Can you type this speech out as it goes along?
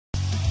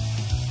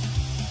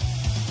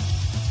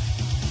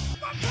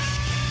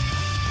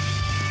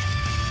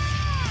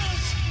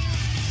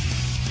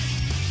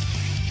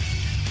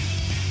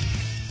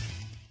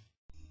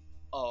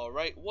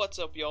Alright, what's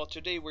up y'all?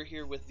 Today we're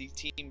here with the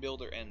team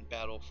builder and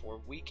battle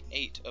for week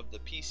 8 of the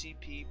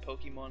PCP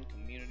Pokemon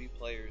Community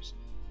Players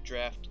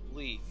Draft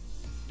League.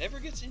 Never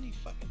gets any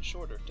fucking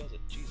shorter, does it?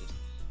 Jesus.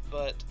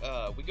 But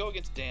we go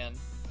against Dan,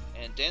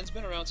 and Dan's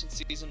been around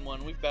since season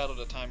 1. We've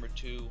battled a time or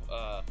two.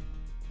 I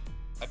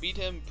beat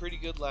him pretty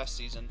good last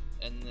season,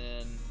 and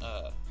then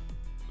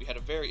we had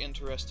a very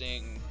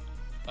interesting,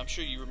 I'm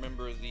sure you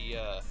remember the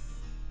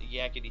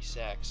Yakety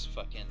Sax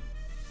fucking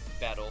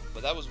battle,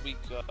 but that was week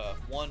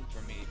 1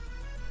 for me,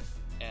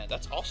 and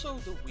that's also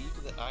the week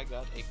that I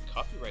got a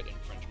copyright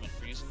infringement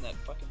for using that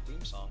fucking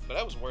theme song, but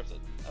that was worth it.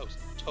 That was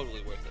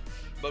totally worth it.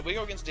 But we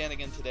go against Dan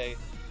again today,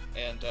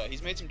 and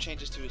he's made some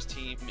changes to his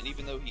team, and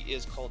even though he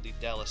is called the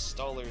Dallas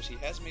Stallers, he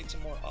has made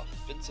some more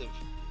offensive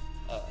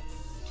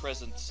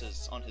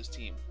presences on his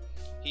team.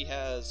 He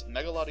has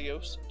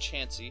Megalodios,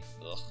 Chansey,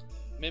 ugh,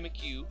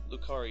 Mimikyu,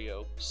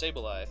 Lucario,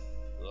 Sableye,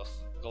 ugh,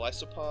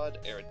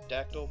 Golisopod,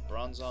 Aerodactyl,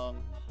 Bronzong,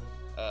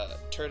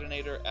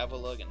 Turtonator,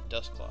 Avalugg, and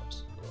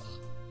Dusclops. Ugh.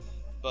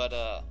 But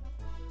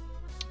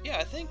yeah,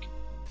 I think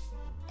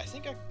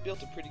I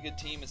built a pretty good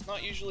team. It's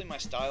not usually my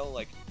style.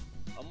 Like,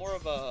 I'm more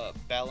of a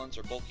balance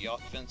or bulky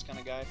offense kind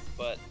of guy.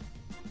 But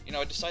you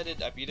know, I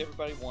decided I beat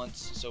everybody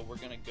once, so we're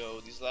gonna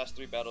go these last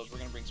 3 battles. We're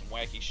gonna bring some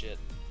wacky shit.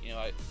 You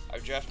know,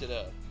 I've drafted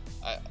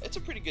it's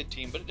a pretty good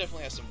team, but it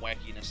definitely has some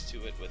wackiness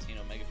to it with, you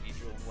know, Mega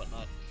Beedrill and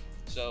whatnot.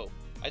 So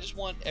I just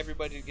want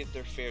everybody to get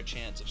their fair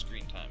chance of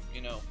screen time,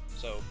 you know.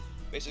 So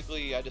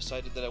basically, I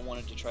decided that I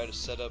wanted to try to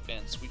set up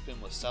and sweep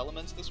him with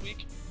Salamence this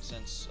week,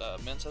 since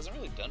Mence hasn't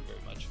really done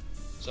very much.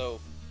 So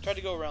try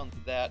to go around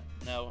that.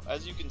 Now,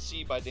 as you can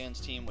see by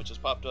Dan's team, which has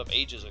popped up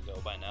ages ago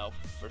by now,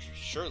 for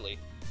surely,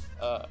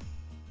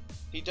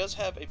 he does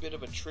have a bit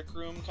of a trick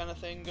room kind of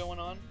thing going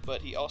on,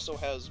 but he also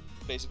has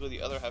basically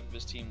the other half of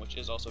his team, which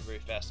is also very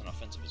fast and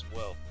offensive as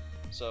well.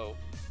 So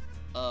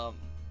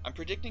I'm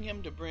predicting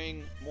him to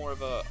bring more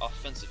of a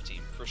offensive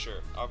team, for sure.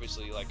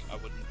 Obviously, like, I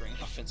wouldn't bring an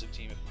offensive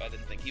team if I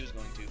didn't think he was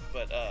going to,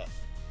 but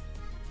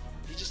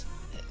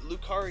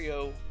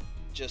Lucario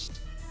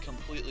just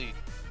completely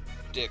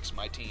dicks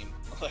my team,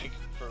 like,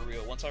 for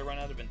real. Once I run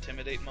out of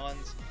Intimidate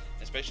mons,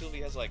 especially if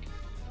he has, like,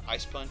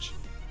 Ice Punch,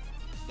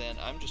 then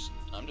I'm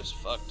just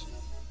fucked.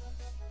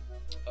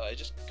 It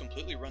just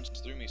completely runs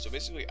through me, so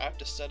basically I have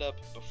to set up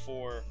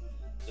before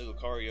the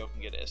Lucario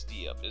can get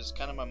SD up, is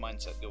kind of my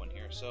mindset going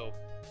here. So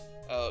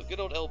good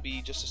old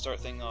LB just to start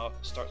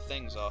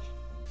things off.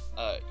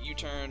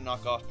 U-turn,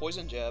 knock off,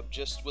 poison jab,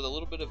 just with a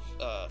little bit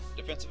of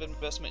defensive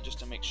investment, just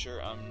to make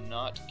sure I'm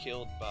not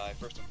killed by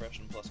first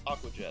impression plus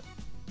Aqua Jet.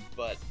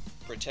 But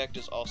protect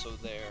is also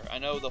there. I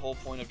know the whole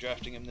point of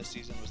drafting him this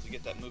season was to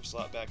get that move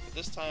slot back, but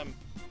this time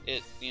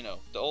you know,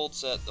 the old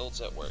set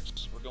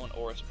works. We're going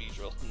Aurus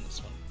Beedrill in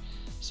this one.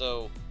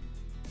 So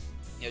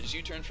yeah, just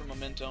U-turn for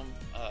momentum.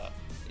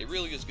 It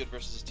really is good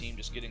versus his team,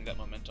 just getting that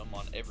momentum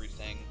on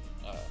everything.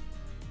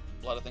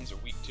 A lot of things are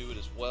weak to it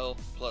as well,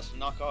 plus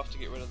knock off to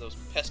get rid of those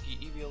pesky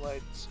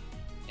Eviolites,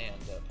 and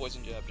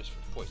poison jab just for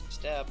poison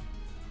stab.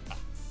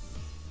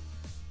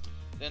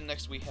 Then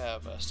next we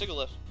have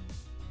Sigilyph,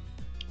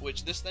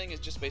 which this thing is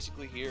just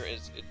basically here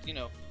is, you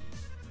know,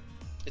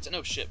 it's a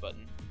no shit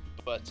button,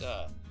 but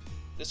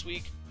this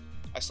week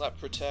I slapped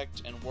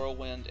Protect and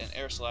Whirlwind and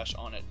Air Slash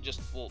on it.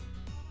 Just, well,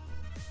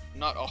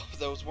 not all of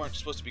those weren't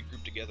supposed to be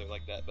grouped together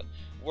like that, but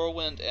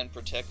Whirlwind and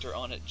Protector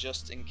on it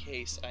just in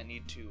case I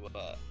need to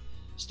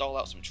stall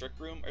out some Trick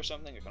Room or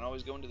something. I can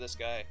always go into this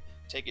guy,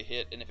 take a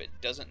hit, and if it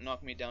doesn't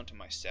knock me down to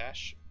my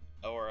sash,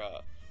 or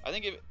I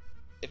think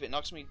if it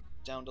knocks me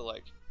down to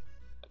like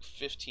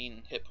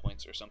 15 hit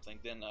points or something,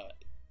 then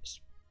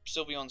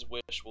Sylveon's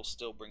Wish will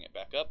still bring it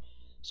back up.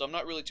 So I'm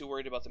not really too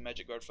worried about the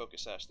Magic Guard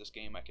Focus Sash this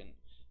game. I can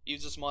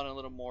use this mon a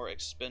little more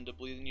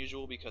expendably than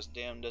usual because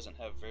Dan doesn't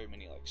have very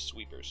many like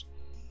sweepers.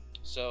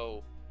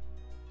 So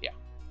yeah.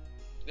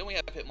 Then we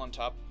have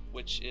Hitmontop,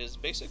 which is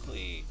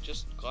basically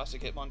just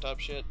classic Hitmontop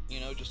shit,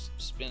 you know, just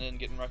spinning,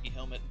 getting Rocky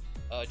Helmet.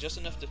 Just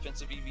enough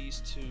defensive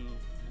EVs to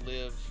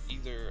live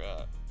either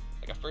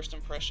like a first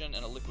impression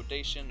and a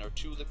liquidation, or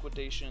 2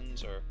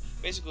 liquidations, or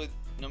basically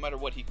no matter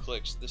what he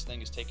clicks, this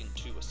thing is taken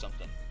 2 with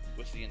something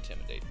with the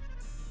Intimidate.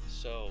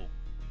 So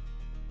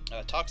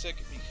Toxic,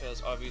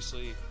 because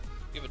obviously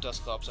you have a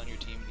Dusclops on your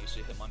team and you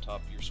see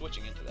Hitmontop, you're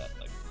switching into that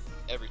like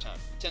every time.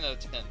 10 out of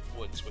 10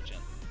 would switch in.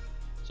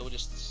 So we'll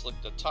just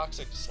slap the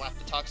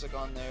Toxic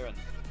on there, and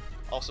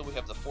also we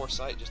have the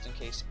Foresight just in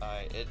case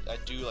I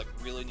do like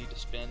really need to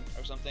spin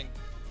or something,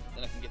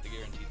 then I can get the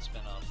guaranteed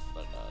spin off.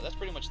 But that's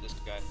pretty much this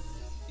guy.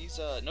 He's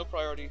no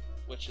priority,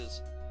 which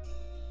is,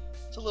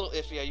 it's a little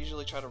iffy. I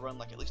usually try to run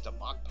like at least a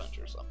Mach Punch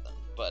or something,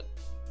 but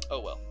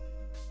oh well.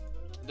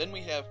 Then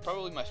we have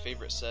probably my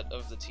favorite set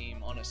of the team,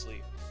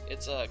 honestly.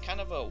 It's kind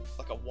of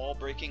like a wall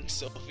breaking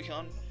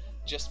Sylveon,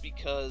 just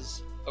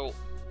because,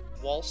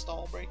 wall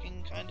stall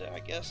breaking kinda, I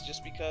guess,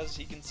 just because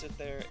he can sit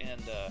there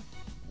and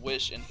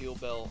Wish and Heal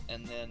Bell,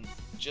 and then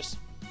just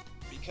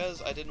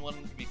because I didn't want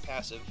him to be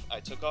passive, I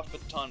took off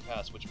Baton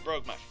Pass, which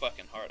broke my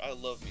fucking heart. I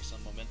love me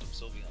some Momentum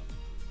Sylveon.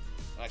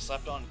 And I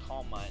slapped on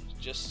Calm Mind,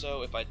 just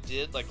so if I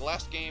did, like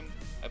last game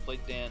I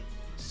played Dan,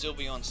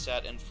 Sylveon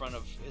sat in front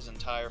of his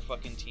entire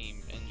fucking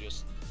team and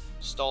just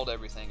stalled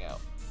everything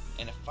out.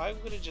 And if I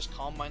would have just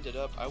calm minded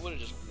up, I would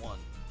have just won.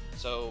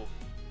 So,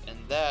 in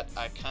that,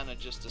 I kind of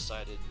just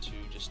decided to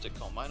just stick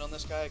calm mind on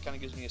this guy. It kind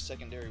of gives me a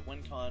secondary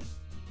win con.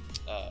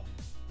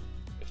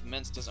 If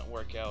Mince doesn't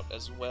work out,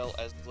 as well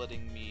as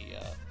letting me,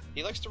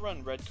 he likes to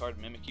run red card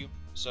Mimikyu,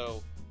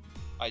 so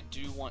I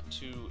do want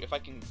to, if I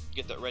can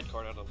get that red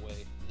card out of the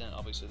way, then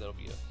obviously that'll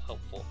be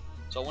helpful.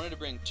 So I wanted to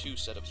bring 2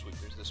 setup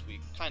sweepers this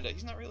week. Kinda,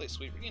 he's not really a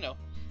sweeper, you know,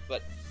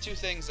 but 2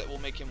 things that will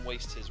make him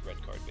waste his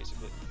red card,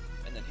 basically.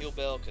 And then Heal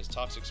Bell, because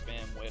Toxic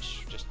Spam,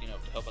 Wish, just, you know,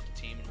 to help out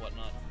the team and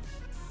whatnot.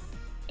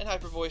 And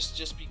Hyper Voice,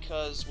 just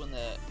because when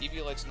the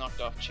Eviolite's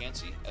knocked off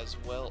Chansey, as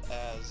well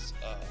as,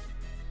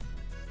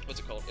 what's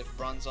it called, if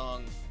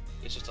Bronzong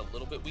is just a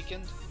little bit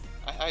weakened,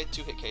 I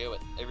 2-hit KO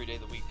it every day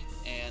of the week,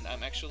 and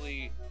I'm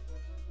actually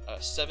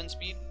 7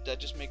 speed. That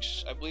just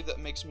makes, I believe that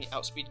makes me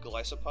outspeed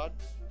Golisopod,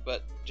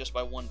 but just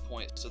by 1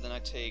 point. So then I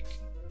take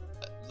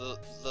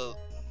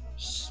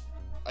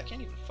I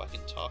can't even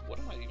fucking talk. What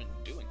am I even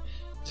doing?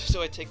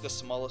 So I take the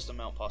smallest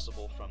amount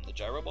possible from the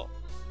Gyro Ball,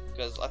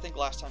 because I think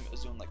last time it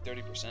was doing like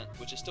 30%,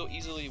 which is still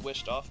easily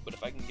wished off, but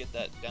if I can get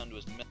that down to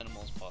as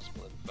minimal as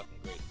possible, that'd be fucking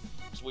great.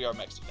 So we are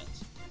max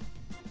defense.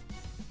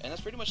 And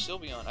that's pretty much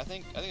Sylveon. I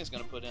think it's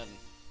gonna put in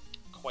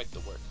quite the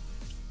work.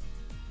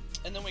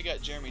 And then we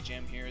got Jeremy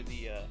Jam here,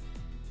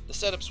 the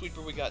setup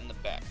sweeper we got in the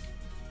back.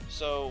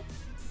 So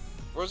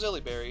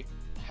Roselli Berry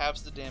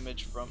halves the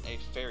damage from a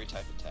fairy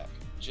type attack,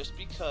 just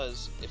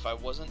because if I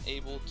wasn't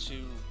able to,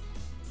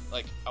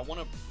 like, I want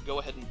to go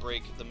ahead and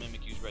break the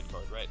Mimikyu's red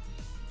card, right?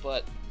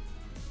 But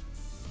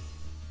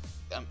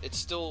it's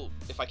still,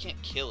 if I can't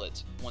kill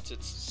it once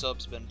its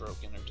sub's been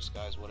broken or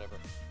disguise, whatever,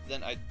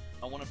 then I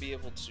want to be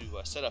able to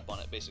set up on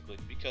it, basically,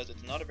 because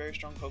it's not a very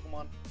strong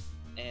Pokemon,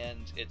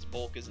 and its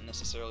bulk isn't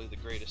necessarily the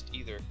greatest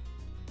either.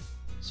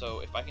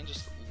 So if I can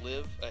just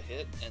live a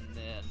hit and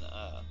then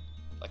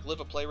like live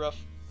a play rough,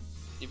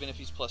 even if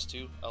he's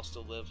 +2, I'll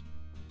still live,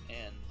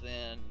 and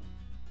then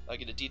I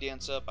get a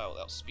D-Dance up, I'll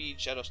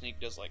outspeed. Shadow Sneak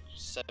does like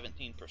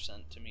 17%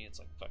 to me. It's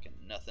like fucking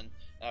nothing,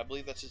 and I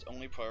believe that's his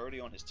only priority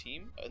on his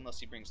team, unless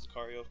he brings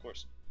Lucario, of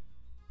course.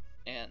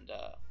 And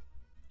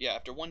yeah,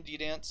 after 1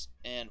 D-Dance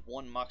and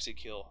 1 Moxie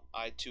kill,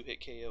 I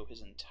 2-hit KO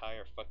his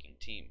entire fucking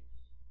team.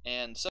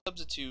 And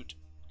Substitute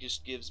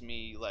just gives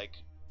me, like,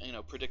 you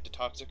know, predict a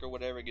Toxic or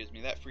whatever, it gives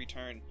me that free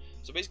turn.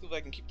 So basically, if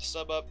I can keep the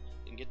sub up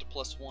and get to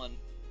 +1,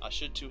 I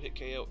should 2-hit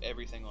KO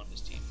everything on his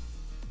team.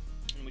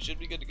 And we should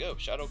be good to go.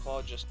 Shadow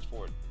Claw just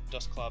for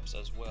Dusclops,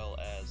 as well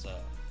as,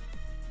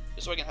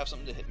 just so I can have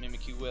something to hit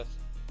Mimikyu with.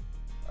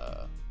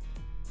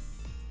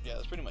 Yeah,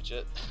 that's pretty much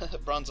it.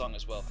 Bronzong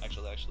as well.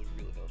 Actually, that actually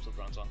really helps with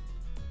Bronzong.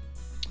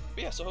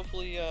 But yeah, so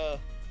hopefully,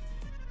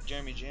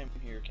 Jeremy Jam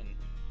here can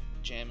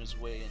jam his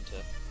way into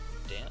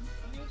Dan,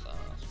 I guess? I don't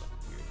know, that's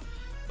fucking weird.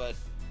 But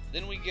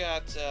then we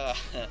got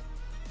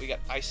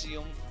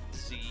Icium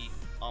Z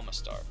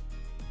Amistar,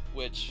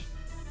 which,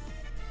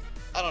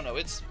 I don't know,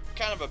 it's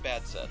kind of a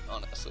bad set,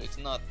 honestly. It's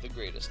not the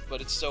greatest, but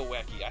it's so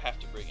wacky, I have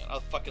to bring it. I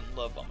fucking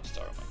love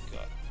Amistar, oh my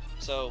god.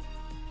 So,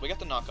 we got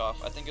the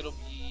knockoff. I think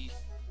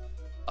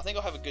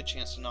I'll have a good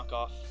chance to knock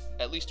off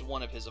at least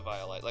one of his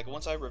Eviolite. Like,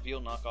 once I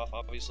reveal knockoff,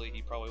 obviously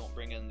he probably won't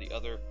bring in the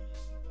other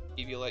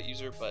Eviolite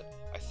user, but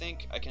I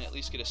think I can at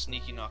least get a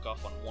sneaky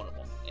knockoff on one of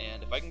them.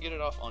 And if I can get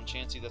it off on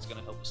Chansey, that's going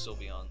to help with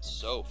Sylveon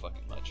so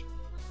fucking much.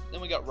 Then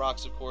we got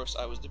Rocks, of course.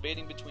 I was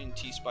debating between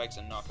T-Spikes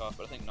and knockoff,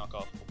 but I think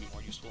knockoff will be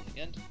more useful in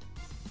the end.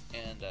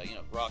 And, you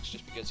know, Rocks,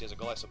 just because he has a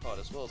Golisopod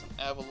as well as an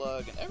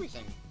Avalugg and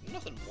everything,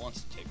 nothing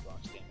wants to take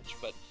Rocks damage,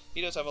 but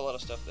he does have a lot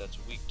of stuff that's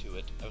weak to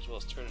it, as well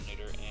as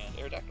Turtonator and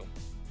Aerodactyl.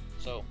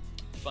 So,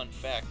 fun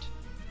fact.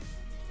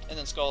 And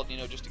then Scald, you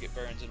know, just to get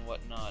Barons and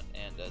whatnot,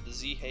 and the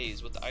Z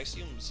Haze. With the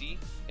Icium Z,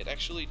 it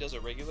actually does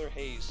a regular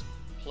Haze,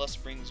 plus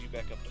brings you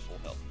back up to full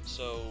health.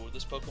 So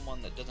this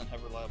Pokemon that doesn't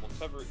have reliable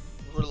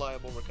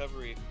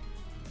recovery,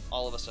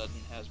 all of a sudden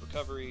has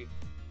recovery.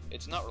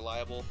 It's not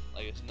reliable,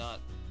 like it's not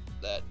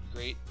that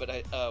great, but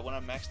when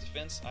I'm max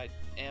defense, I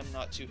am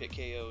not 2-hit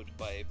KO'd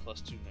by a +2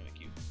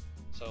 Mimikyu.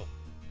 So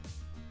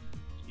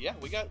yeah,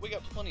 we got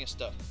plenty of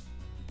stuff.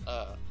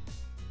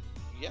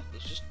 Yeah,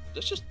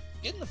 let's just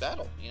get in the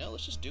battle, you know,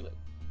 let's just do it.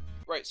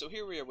 Right, so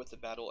here we are with the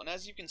battle, and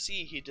as you can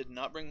see, he did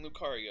not bring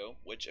Lucario,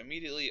 which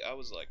immediately I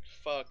was like,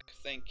 fuck,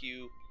 thank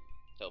you,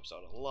 helps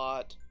out a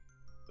lot.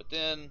 But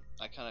then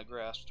I kind of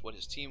grasped what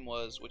his team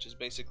was, which is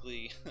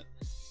basically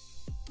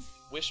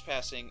Wish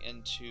passing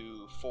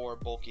into 4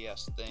 bulky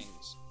ass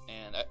things,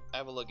 and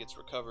Avalugg gets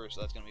Recover,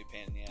 so that's gonna be a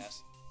pain in the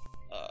ass.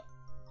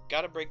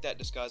 Gotta break that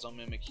disguise on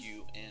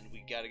Mimikyu, and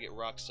we gotta get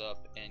Rocks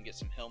up and get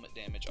some helmet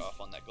damage off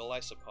on that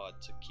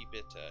Golisopod to keep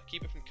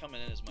it from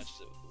coming in as much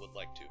as it would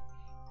like to.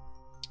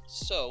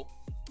 So,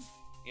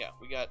 yeah,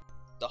 we got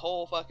the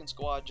whole fucking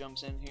squad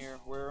jumps in here.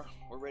 We're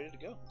ready to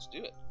go. Let's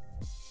do it.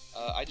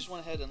 I just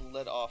went ahead and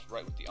led off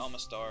right with the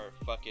Amistar.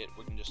 Fuck it,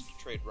 we can just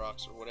trade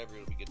Rocks or whatever.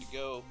 It'll be good to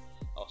go.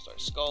 I'll start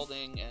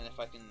Scalding, and if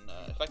I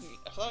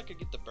thought I could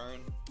get the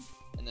burn,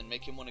 and then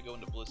make him want to go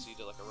into Blissey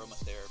to like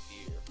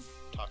Aromatherapy or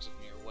Toxic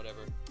Me or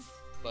whatever.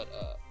 but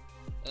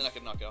and then I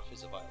could knock off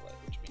his Violet,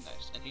 which would be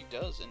nice. And he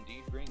does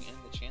indeed bring in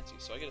the Chansey,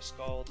 so I get a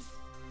Scald.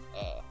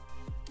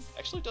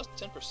 Actually does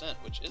 10%,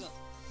 which isn't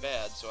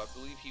bad, so I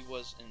believe he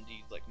was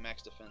indeed like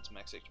max defense,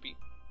 max HP.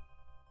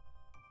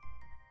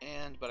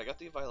 But I got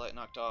the Violet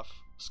knocked off,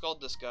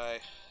 Scald this guy,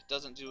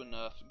 doesn't do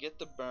enough, get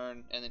the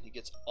burn, and then he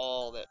gets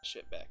all that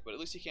shit back. But at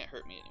least he can't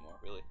hurt me anymore,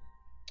 really.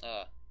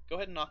 Go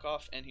ahead and knock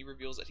off, and he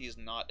reveals that he is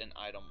not an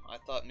item. I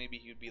thought maybe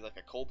he would be like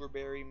a Cobra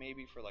Berry,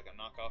 maybe, for like a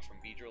knockoff from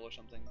Beedrill or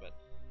something, but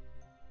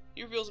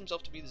he reveals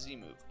himself to be the Z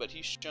move. But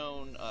he's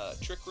shown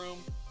Trick Room,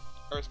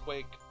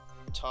 Earthquake,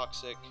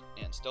 Toxic,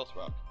 and Stealth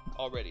Rock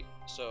already.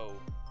 So,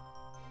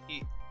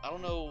 I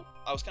don't know,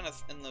 I was kind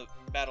of, in the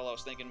battle, I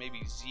was thinking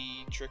maybe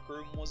Z Trick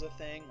Room was a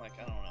thing, like,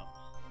 I don't know.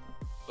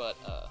 But,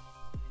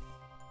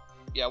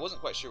 yeah, I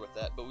wasn't quite sure with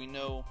that, but we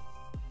know,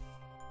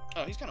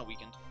 oh, he's kind of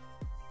weakened.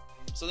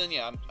 So then,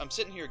 yeah, I'm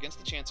sitting here against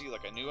the Chansey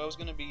like I knew I was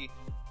going to be.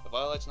 The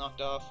Violet's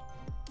knocked off.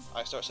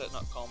 I start setting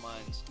up Calm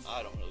Minds.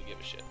 I don't really give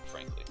a shit,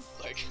 frankly.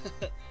 Like,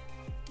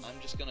 I'm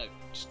just going to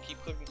keep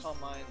clicking Calm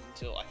Mind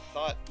until I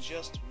thought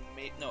just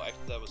made... No,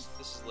 this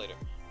is later.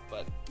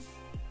 But,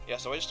 yeah,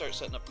 so I just start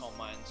setting up Calm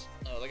Minds.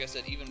 Like I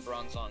said, even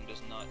Bronzong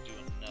does not do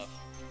enough.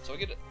 So I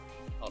get it.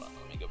 Hold on,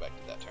 let me go back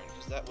to that turn,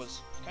 because that was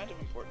kind of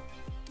important.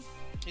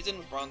 He's in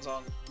with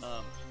Bronzong.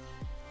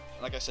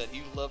 Like I said,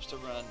 he loves to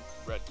run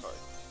Red Card.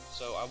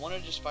 So I want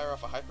to just fire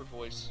off a Hyper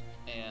Voice,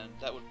 and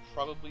that would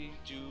probably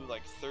do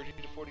like 30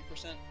 to 40%.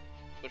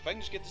 But if I can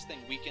just get this thing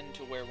weakened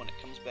to where when it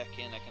comes back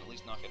in, I can at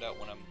least knock it out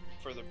when I'm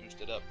further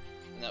boosted up,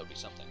 then that would be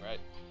something, right?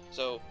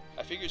 So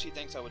I figures he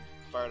thinks I would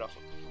fire it off,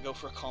 go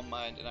for a Calm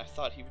Mind, and I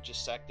thought he would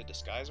just sack the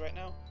Disguise right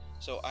now.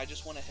 So I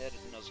just went ahead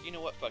and I was like, you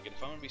know what, fuck it.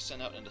 If I'm going to be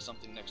sent out into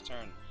something next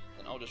turn,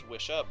 then I'll just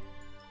Wish up,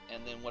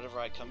 and then whatever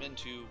I come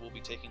into will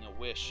be taking a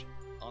Wish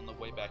on the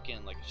way back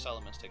in, like if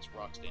Salamence takes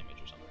Rocks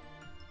damage or something.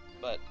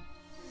 But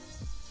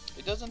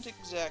it doesn't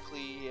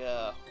exactly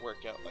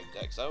work out like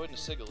that, because I went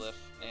into Sigilyph,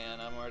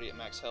 and I'm already at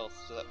max health,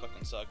 so that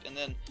fucking sucked. And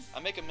then I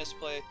make a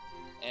misplay,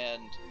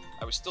 and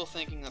I was still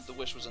thinking that the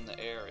Wish was in the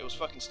air. It was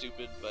fucking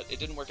stupid, but it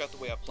didn't work out the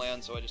way I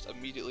planned, so I just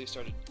immediately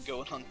started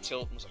going on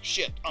tilt, and was like,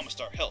 shit, I'm gonna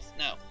start health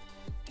now.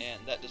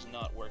 And that does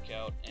not work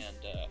out, and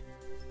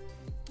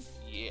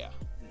yeah,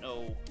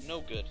 no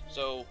good.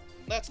 So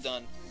that's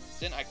done.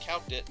 Then I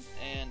calced it,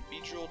 and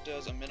Beedrill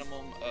does a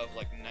minimum of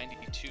like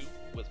 92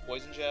 with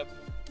Poison Jab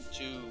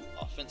to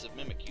offensive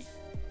Mimikyu.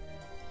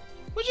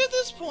 Which at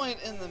this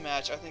point in the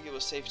match, I think it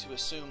was safe to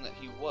assume that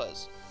he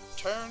was.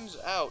 Turns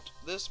out,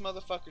 this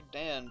motherfucker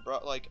Dan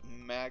brought like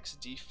max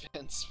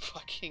defense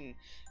fucking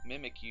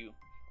Mimikyu,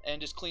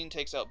 and just clean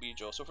takes out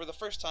Beedrill. So for the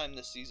first time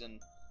this season,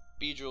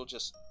 Beedrill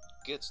just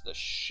gets the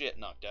shit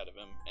knocked out of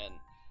him, and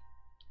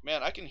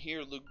man, I can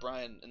hear Luke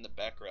Bryan in the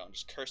background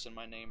just cursing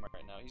my name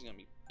right now. He's gonna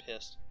be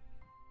pissed.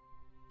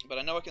 But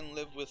I know I can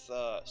live with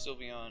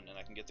Sylveon, and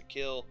I can get the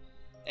kill,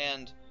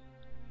 and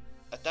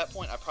at that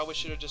point I probably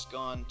should have just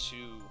gone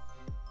to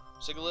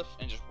Sigilyph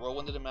and just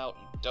whirlwinded him out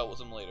and dealt with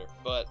him later.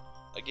 But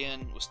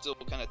again, was still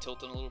kind of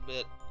tilting a little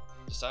bit.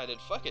 Decided,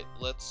 fuck it,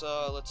 let's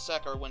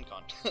sack our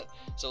Wincon.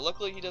 So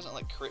luckily he doesn't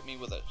like crit me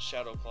with a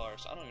Shadow Claw,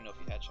 so I don't even know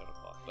if he had Shadow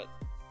Claw, but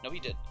no, he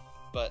did.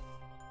 But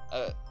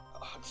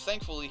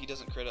thankfully he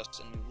doesn't crit us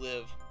and we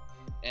live,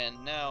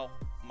 and now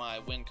my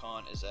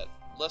Wincon is at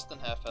less than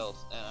half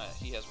health, and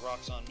he has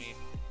rocks on me,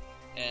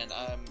 and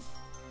I'm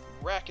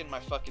racking my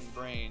fucking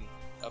brain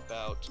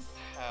about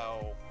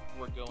how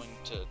we're going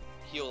to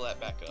heal that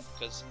back up,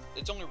 because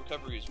its only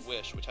recovery is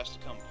Wish, which has to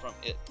come from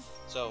it.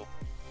 So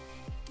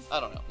I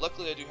don't know.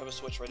 Luckily I do have a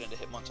switch right into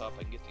Hitmontop.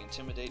 I can get the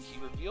Intimidate.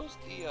 He reveals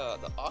the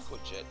Aqua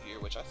Jet here,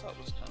 which I thought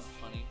was kind of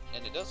funny,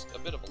 and it does a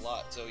bit of a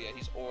lot. So yeah,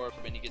 he's Orb,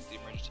 and he gets the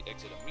emergency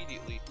exit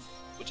immediately,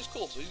 which is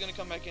cool. So he's gonna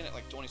come back in at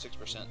like 26%,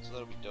 so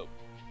that'll be dope.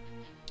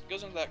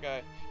 Goes into that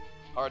guy,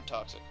 hard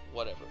Toxic,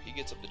 whatever. He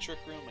gets up the Trick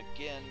Room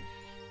again.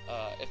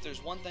 If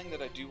there's one thing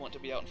that I do want to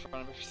be out in front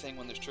of everything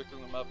when there's Trick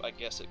Room up, I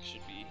guess it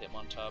should be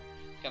Hitmontop.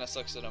 Kinda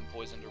sucks that I'm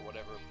poisoned or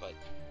whatever, but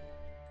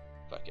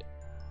fuck it.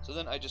 So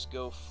then I just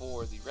go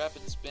for the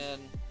Rapid Spin.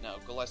 Now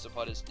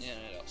Golisopod is in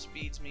and it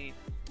outspeeds me,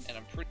 and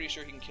I'm pretty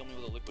sure he can kill me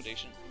with a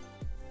Liquidation.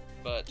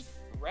 But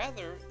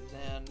rather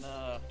than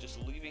just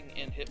leaving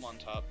in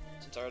Hitmontop,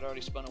 since I had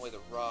already spun away the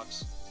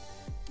rocks,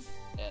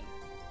 and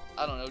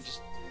I don't know,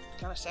 just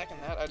kind of sacking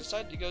that, I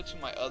decided to go to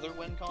my other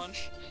Wincon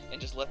and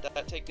just let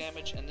that take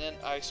damage, and then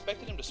I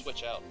expected him to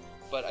switch out,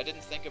 but I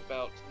didn't think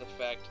about the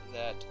fact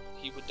that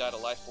he would die to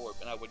Life Orb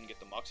and I wouldn't get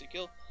the Moxie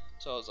kill.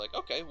 So I was like,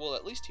 okay, well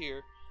at least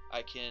here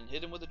I can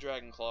hit him with a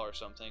Dragon Claw or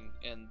something,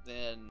 and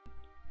then,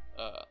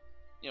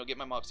 you know, get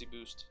my Moxie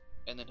boost,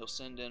 and then he'll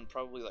send in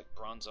probably like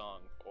Bronzong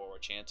or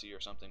Chansey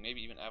or something,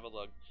 maybe even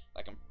Avalugg.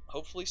 I can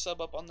hopefully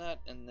sub up on that,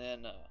 and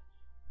then,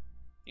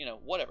 you know,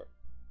 whatever.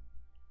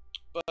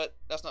 But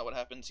that's not what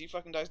happens. He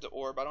fucking dies to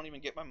Orb. I don't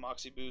even get my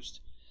Moxie boost.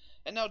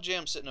 And now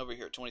Jam's sitting over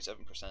here at 27%,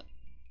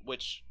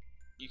 which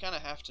you kind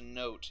of have to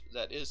note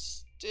that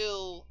is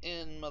still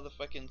in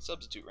motherfucking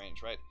substitute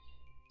range, right?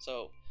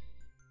 So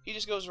he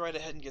just goes right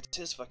ahead and gets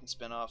his fucking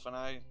spin off, and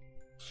I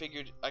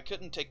figured I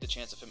couldn't take the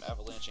chance of him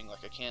avalanching.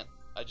 Like, I can't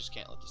I just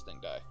can't let this thing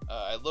die.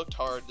 I looked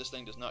hard. This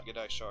thing does not get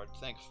Ice Shard.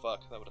 Thank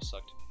fuck. That would have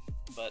sucked.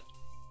 But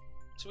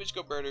so we just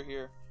go Birder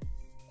here,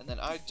 and then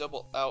I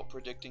double out,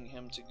 predicting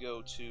him to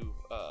go to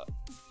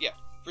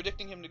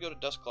predicting him to go to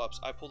Dusclops.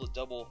 I pulled a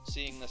double,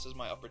 seeing this as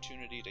my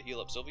opportunity to heal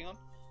up Sylveon,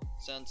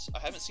 since I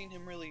haven't seen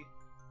him really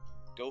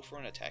go for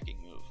an attacking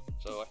move.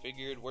 So I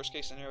figured worst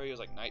case scenario is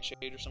like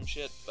Nightshade or some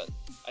shit, but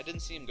I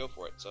didn't see him go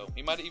for it. So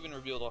he might have even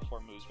revealed all 4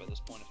 moves by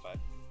this point if I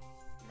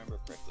remember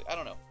correctly. I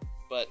don't know.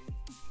 But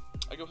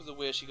I go for the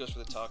Wish, he goes for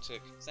the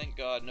Toxic. Thank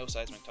God, no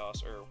Seismic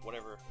Toss or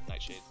whatever,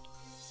 Nightshade.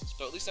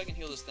 So at least I can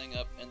heal this thing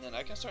up, and then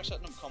I can start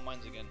setting up Calm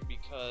Minds again,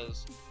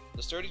 because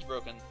the Sturdy's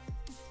broken,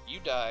 you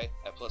die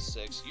at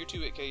 +6, you're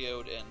 2-hit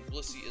KO'd, and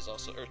Blissey is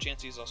also, or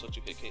Chansey is also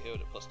 2-hit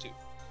KO'd at +2.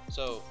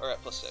 So, or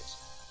at +6.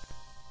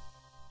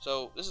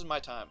 So, this is my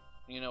time.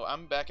 You know,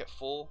 I'm back at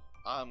full.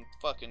 I'm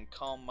fucking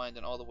Calm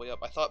Minding all the way up.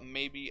 I thought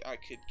maybe I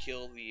could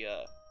kill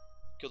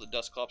the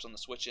Dusclops on the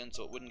switch in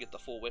so it wouldn't get the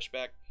full Wish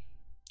back.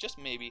 Just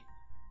maybe.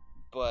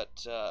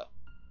 But,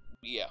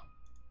 yeah.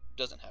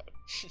 Doesn't happen.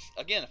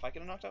 Again, if I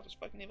could have knocked off his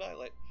fucking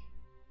Evaluate.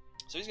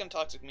 So he's gonna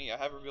Toxic me. I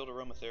have revealed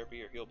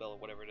Aromatherapy or Heal Bell or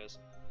whatever it is.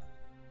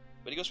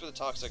 But he goes for the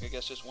Toxic, I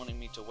guess just wanting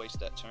me to waste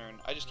that turn.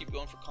 I just keep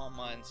going for Calm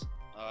Minds.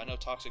 I know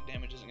Toxic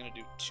damage isn't gonna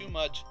do too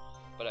much,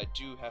 but I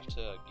do have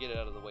to get it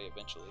out of the way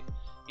eventually.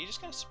 He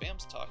just kind of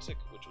spams Toxic,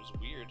 which was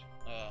weird.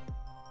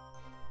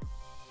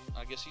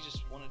 I guess he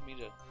just wanted me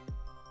to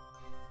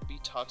be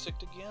Toxic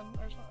again,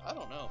 or something? I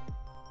don't know.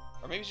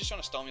 Or maybe he's just trying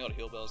to stall me out of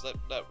Heal Bells.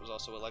 That was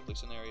also a likely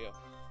scenario.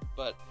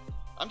 But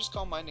I'm just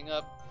Calm Minding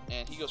up,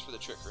 and he goes for the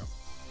Trick Room.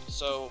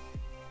 So,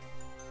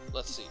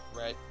 let's see,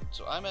 right?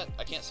 So I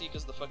can't see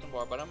because of the fucking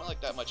bar, but I'm at like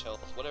that much health,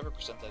 whatever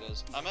percent that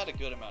is. I'm at a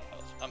good amount of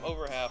health. I'm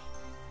over half.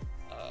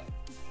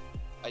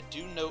 I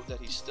do note that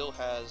he still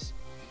has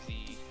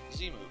the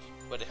Z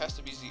move, but it has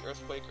to be Z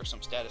Earthquake or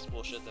some status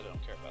bullshit that I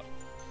don't care about.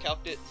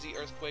 Calced it, Z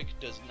Earthquake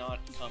does not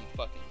come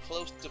fucking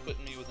close to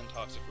putting me within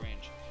Toxic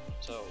range,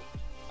 so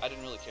I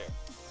didn't really care.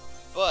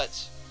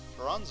 But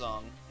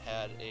Bronzong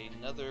had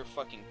another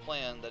fucking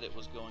plan that it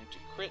was going to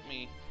crit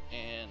me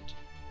and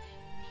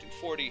do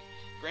 40.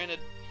 Granted,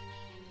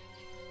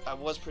 I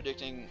was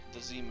predicting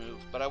the Z move,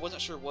 but I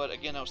wasn't sure what.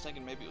 Again, I was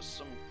thinking maybe it was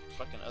some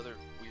fucking other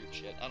weird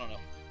shit. I don't know.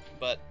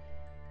 But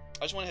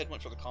I just went ahead and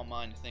went for the Calm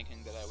Mind,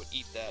 thinking that I would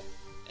eat that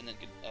and then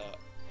could,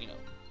 you know,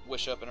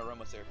 wish up an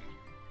Aromatherapy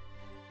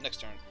next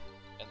turn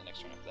and the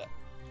next turn after that.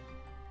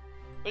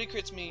 But he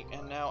crits me,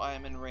 and now I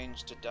am in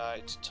range to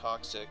die to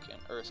Toxic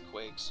and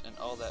Earthquakes and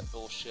all that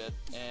bullshit.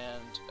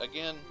 And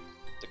again,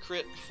 the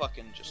crit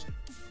fucking just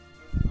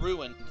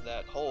ruined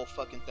that whole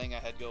fucking thing I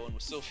had going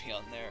with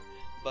Sylveon there.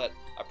 But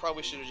I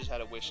probably should have just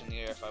had a Wish in the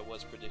air if I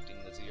was predicting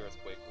the Z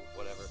Earthquake or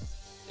whatever.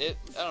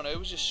 I don't know, it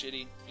was just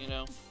shitty, you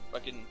know?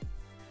 Fucking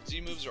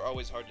Z moves are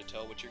always hard to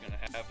tell what you're gonna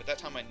have, but that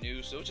time I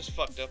knew, so it was just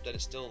fucked up that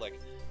it still, like,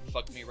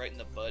 fucked me right in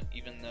the butt,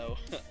 even though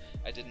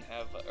I didn't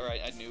have, or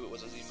I knew it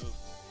was a Z move.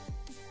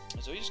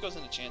 So he just goes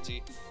into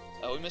Chansey.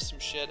 We missed some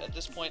shit. At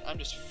this point, I'm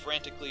just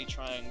frantically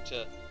trying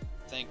to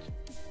think.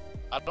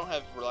 I don't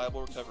have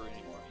reliable recovery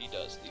anymore. He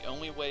does. The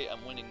only way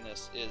I'm winning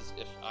this is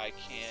if I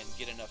can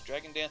get enough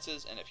Dragon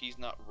Dances and if he's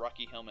not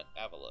Rocky Helmet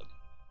Avalugg.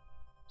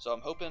 So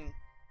I'm hoping,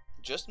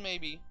 just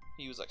maybe,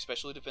 he was like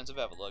specially defensive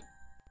Avalugg.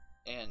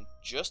 And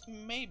just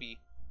maybe,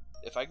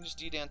 if I can just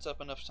D-dance up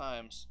enough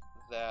times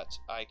that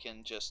I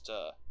can just,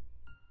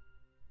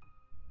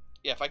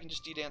 yeah, if I can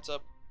just D-dance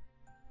up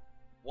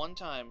one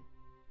time.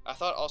 I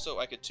thought also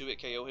I could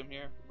 2-hit KO him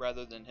here,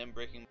 rather than him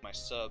breaking my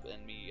sub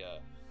and me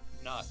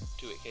not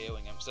 2-hit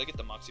KOing him, because I get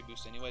the Moxie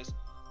boost anyways.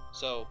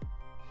 So,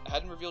 I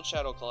hadn't revealed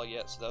Shadow Claw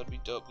yet, so that would be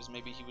dope, because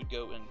maybe he would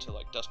go into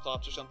like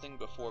Dusclops or something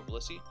before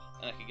Blissey,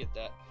 and I could get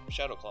that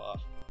Shadow Claw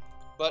off.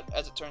 But,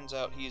 as it turns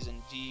out, he is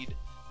indeed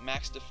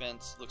max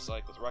defense, looks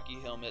like, with Rocky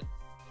Helmet.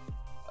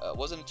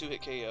 Wasn't a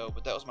 2-hit KO,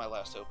 but that was my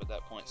last hope at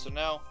that point. So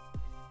now,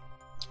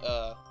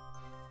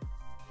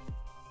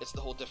 it's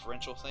the whole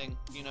differential thing,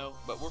 you know,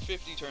 but we're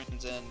 50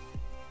 turns in.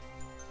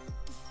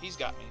 He's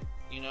got me,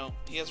 you know.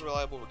 He has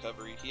reliable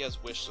recovery, he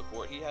has Wish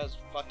support, he has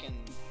fucking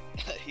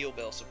Heal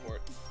Bell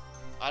support.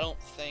 I don't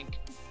think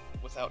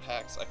without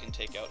hacks I can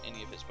take out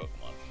any of his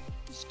Pokemon.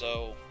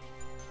 So,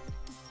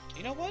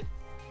 you know what?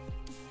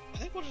 I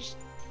think we'll just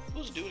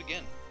do it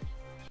again.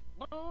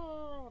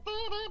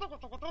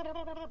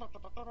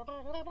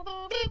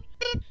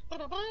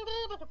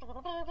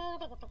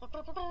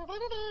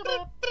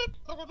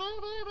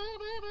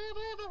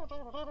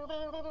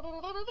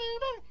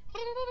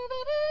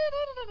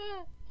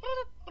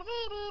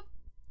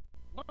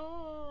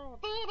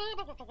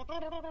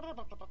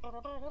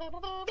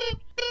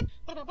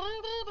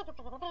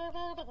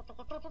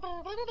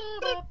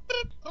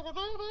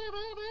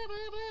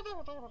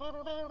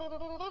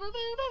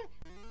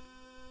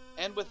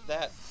 And with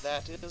that,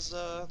 that's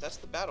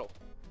the battle.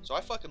 So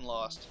I fucking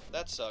lost.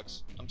 That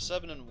sucks. I'm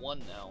 7-1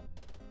 now,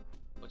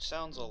 which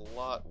sounds a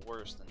lot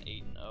worse than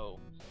 8-0.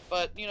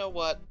 But you know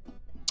what?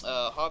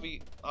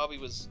 Javi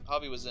was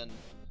in,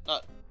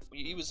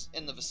 he was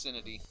in the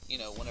vicinity, you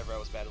know, whenever I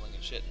was battling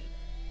and shit. And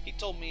he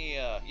told me,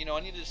 you know, I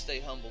needed to stay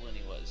humble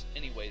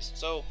anyways.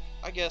 So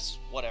I guess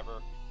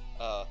whatever.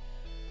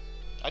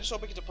 I just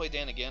hope I get to play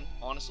Dan again,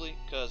 honestly,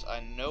 because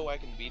I know I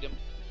can beat him,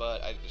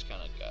 but I just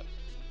kind of got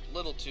a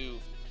little too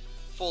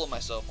full of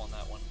myself on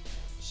that one.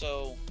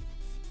 So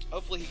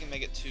hopefully he can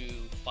make it to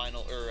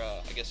final, or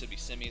I guess it'd be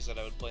semis that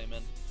I would play him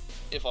in,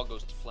 if all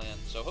goes to plan.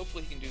 So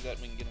hopefully he can do that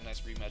and we can get a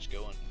nice rematch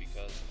going,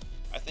 because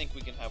I think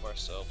we can have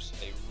ourselves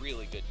a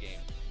really good game.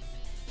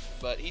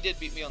 But he did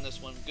beat me on this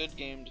one. Good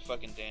game to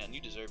fucking Dan. You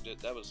deserved it.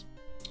 That was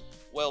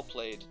well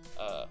played.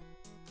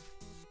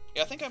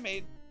 Yeah, I think I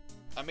made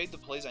the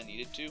plays I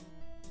needed to.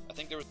 I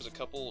think there was a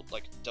couple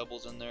like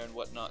doubles in there and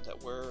whatnot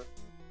that were,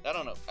 I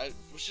don't know, I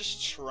was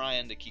just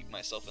trying to keep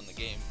myself in the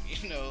game,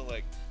 you know,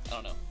 like, I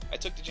don't know. I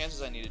took the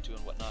chances I needed to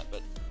and whatnot,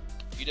 but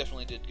you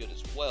definitely did good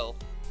as well.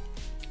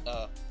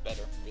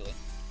 Better, really.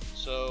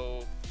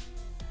 So,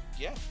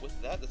 yeah, with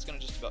that, that's gonna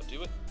just about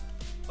do it.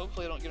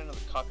 Hopefully I don't get another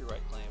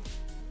copyright claim.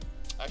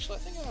 Actually, I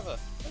think I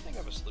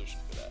have a solution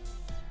for that.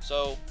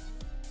 So,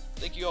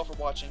 thank you all for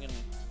watching, and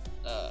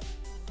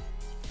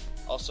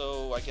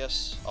also, I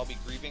guess I'll be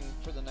grieving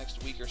for the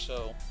next week or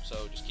so,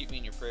 so just keep me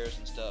in your prayers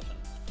and stuff, and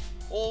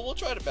we'll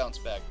try to bounce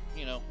back,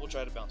 you know, we'll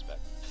try to bounce back.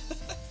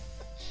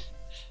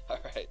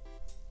 Alright,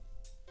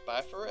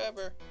 bye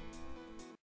forever.